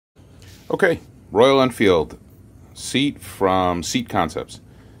Okay, Royal Enfield seat from Seat Concepts.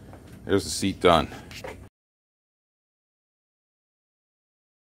 There's the seat done.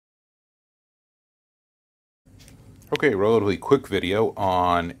 Okay, relatively quick video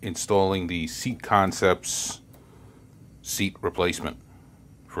on installing the Seat Concepts seat replacement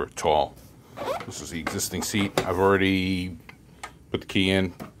for tall. This is the existing seat. I've already put the key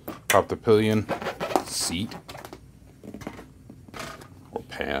in, popped the pillion, seat, or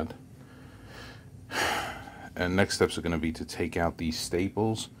pad. And next steps are going to be to take out these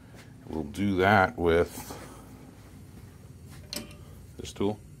staples. We'll do that with this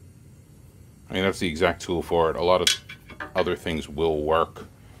tool. I mean, that's the exact tool for it. A lot of other things will work.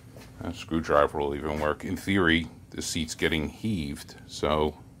 A screwdriver will even work. In theory, the seat's getting heaved,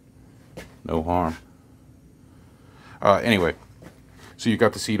 so no harm. Anyway, so you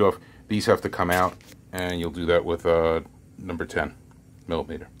got the seat off. These have to come out, and you'll do that with number 10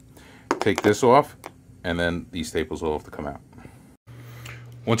 millimeter. Take this off, and then these staples will have to come out.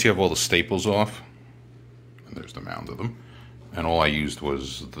 Once you have all the staples off, and there's the mound of them, and all I used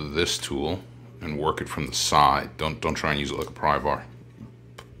was this tool, and work it from the side. Don't try and use it like a pry bar.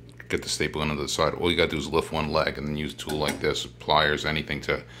 Get the staple into the side. All you gotta do is lift one leg and then use a tool like this, pliers, anything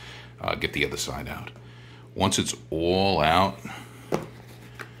to get the other side out. Once it's all out,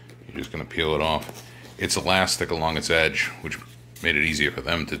 you're just gonna peel it off. It's elastic along its edge, which made it easier for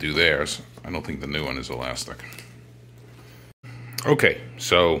them to do theirs. I don't think the new one is elastic. Okay,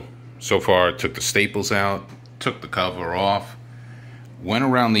 so far I took the staples out, took the cover off, went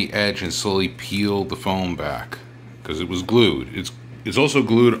around the edge and slowly peeled the foam back because it was glued. It's also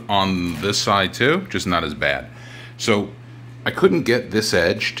glued on this side too, just not as bad. So I couldn't get this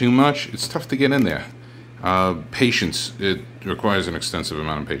edge too much. It's tough to get in there. Patience. It requires an extensive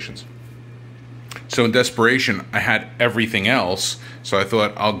amount of patience. So in desperation, I had everything else, so I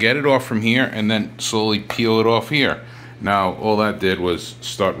thought I'll get it off from here and then slowly peel it off here. Now, all that did was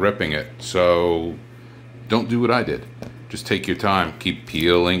start ripping it, so don't do what I did. Just take your time, keep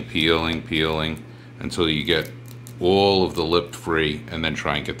peeling, peeling, peeling, until you get all of the lip free, and then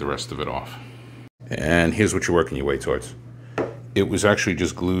try and get the rest of it off. And here's what you're working your way towards. It was actually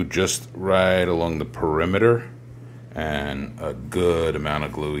just glued just right along the perimeter, and a good amount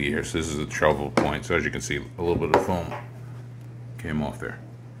of glue here. So this is the trouble point. So as you can see, a little bit of foam came off there.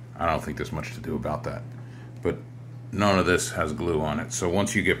 I don't think there's much to do about that. But none of this has glue on it. So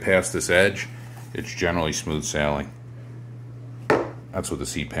once you get past this edge, it's generally smooth sailing. That's what the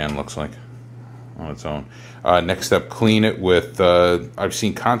seat pan looks like on its own. Next step, clean it with, I've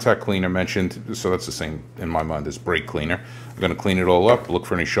seen contact cleaner mentioned, so that's the same in my mind as brake cleaner. I'm going to clean it all up, look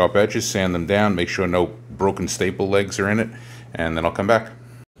for any sharp edges, sand them down, make sure no broken staple legs are in it, and then I'll come back.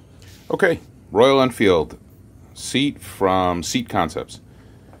 Okay, Royal Enfield seat from Seat Concepts.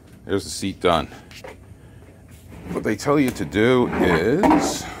 There's the seat done. What they tell you to do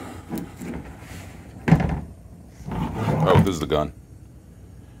is, oh, this is the gun.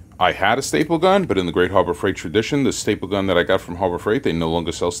 I had a staple gun, but in the Great Harbor Freight tradition, the staple gun that I got from Harbor Freight, they no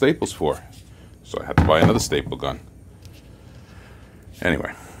longer sell staples for. So I had to buy another staple gun.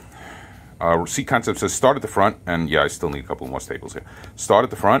 Anyway, Seat Concept says start at the front, and yeah, I still need a couple more staples here. Start at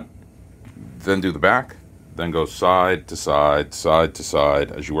the front, then do the back, then go side to side, side to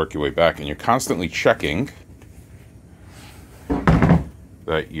side as you work your way back, and you're constantly checking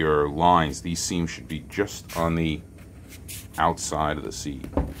that your lines, these seams should be just on the outside of the seat.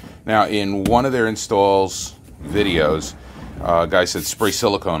 Now, in one of their installs videos, a guy said spray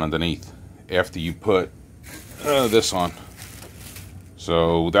silicone underneath after you put this on.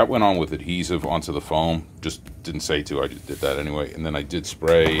 So that went on with adhesive onto the foam. Just didn't say to, I just did that anyway. And then I did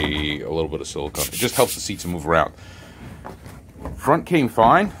spray a little bit of silicone. It just helps the seat to move around. Front came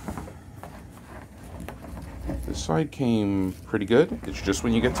fine. This side came pretty good. It's just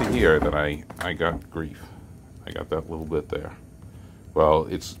when you get to here that I got grief. I got that little bit there. Well,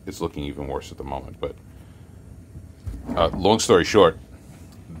 it's looking even worse at the moment, but long story short,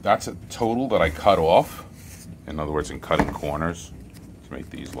 that's a total that I cut off. In other words, in cutting corners to make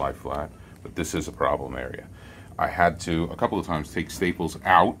these lie flat, but this is a problem area. I had to, a couple of times, take staples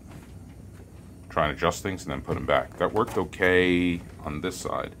out, try and adjust things, and then put them back. That worked okay on this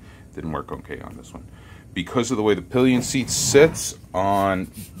side. Didn't work okay on this one. Because of the way the pillion seat sits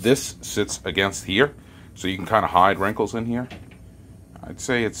on, this sits against here, so you can kind of hide wrinkles in here. I'd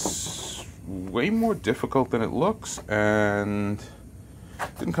say it's way more difficult than it looks, and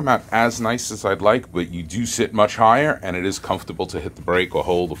didn't come out as nice as I'd like, but you do sit much higher, and it is comfortable to hit the brake or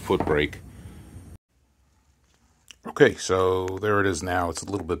hold the foot brake. Okay, so there it is now. It's a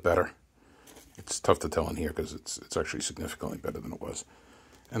little bit better. It's tough to tell in here because it's actually significantly better than it was.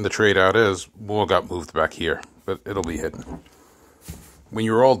 And the trade out is, well, got moved back here, but it'll be hidden. When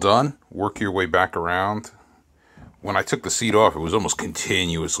you're all done, work your way back around. When I took the seat off, it was almost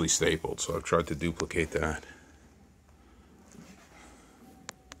continuously stapled, so I've tried to duplicate that.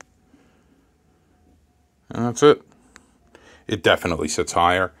 And that's it. It definitely sits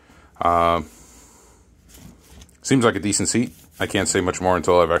higher. Seems like a decent seat. I can't say much more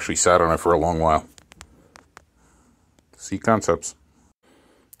until I've actually sat on it for a long while. Seat concepts.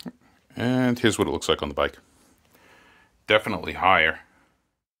 And here's what it looks like on the bike. Definitely higher.